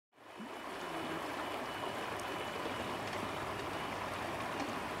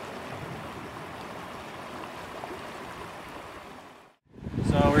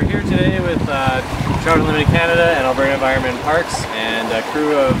with Trout Unlimited Canada and Alberta Environment and Parks, and a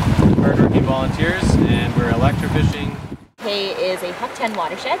crew of hardworking volunteers, and we're electrofishing. Tay is a Huck 10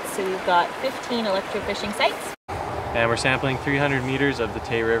 watershed, so we've got 15 electrofishing sites. And we're sampling 300 meters of the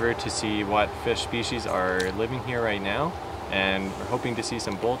Tay River to see what fish species are living here right now, and we're hoping to see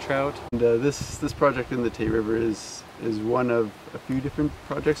some bull trout. And, this project in the Tay River is one of a few different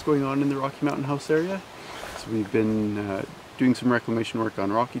projects going on in the Rocky Mountain House area. So we've been doing some reclamation work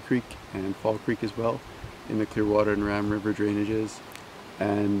on Rocky Creek and Fall Creek as well, in the Clearwater and Ram River drainages.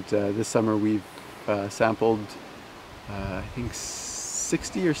 And this summer we've sampled I think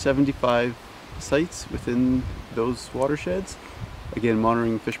 60 or 75 sites within those watersheds. Again,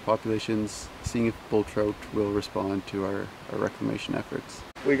 monitoring fish populations, seeing if bull trout will respond to our reclamation efforts.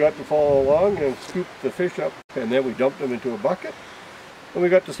 We got to follow along and scoop the fish up, and then we dumped them into a bucket, and we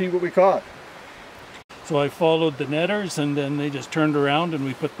got to see what we caught. So I followed the netters, and then they just turned around and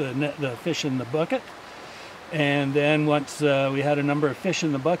we put the fish in the bucket. And then once we had a number of fish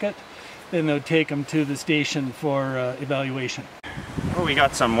in the bucket, then they would take them to the station for evaluation. Oh, we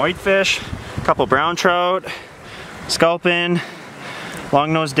got some whitefish, a couple brown trout, sculpin,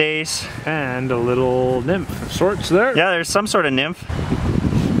 Longnose Dace, and a little nymph of sorts there. Yeah, there's some sort of nymph.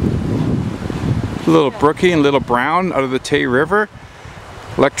 Little brookie and little brown out of the Tay River.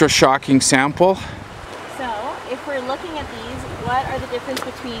 Electroshocking sample. So, if we're looking at these, what are the difference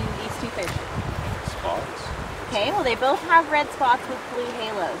between these two fish? Spots. Okay, well they both have red spots with blue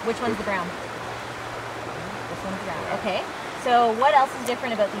halos. Which one's the brown? This one's brown. Okay. So what else is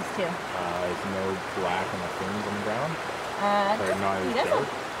different about these two? There's no black on the fins on the ground. No, he doesn't.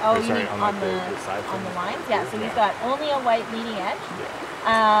 Oh, you mean on the lines? Yeah, so he's got only a white leading edge.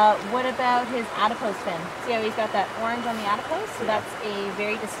 What about his adipose fin? See how he's got that orange on the adipose? So that's a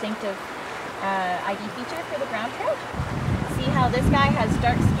very distinctive ID feature for the brown trout. See how this guy has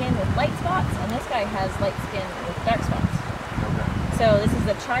dark skin with light spots, and this guy has light skin with dark spots. Okay. So this is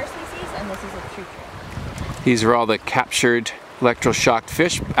a char species, and this is a true trout. These are all the captured electroshocked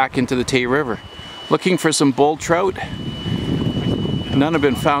fish back into the Tay River. Looking for some bull trout. None have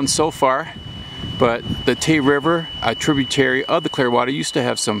been found so far, but the Tay River, a tributary of the Clearwater, used to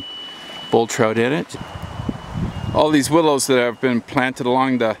have some bull trout in it. All these willows that have been planted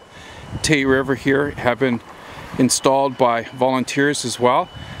along the Tay River here have been installed by volunteers as well.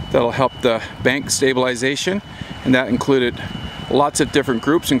 That'll help the bank stabilization, and that included lots of different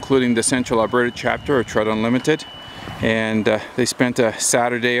groups, including the Central Alberta chapter of Trout Unlimited. And they spent a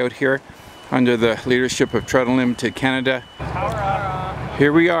Saturday out here under the leadership of Trout Unlimited Canada.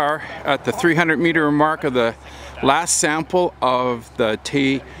 Here we are at the 300-meter mark of the last sample of the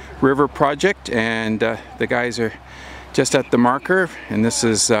Tay River project, and the guys are just at the marker, and this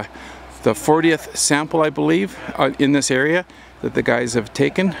is the 40th sample, I believe, in this area that the guys have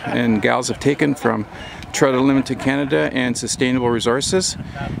taken and gals have taken from Trout Unlimited Canada and Sustainable Resources,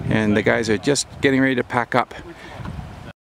 and the guys are just getting ready to pack up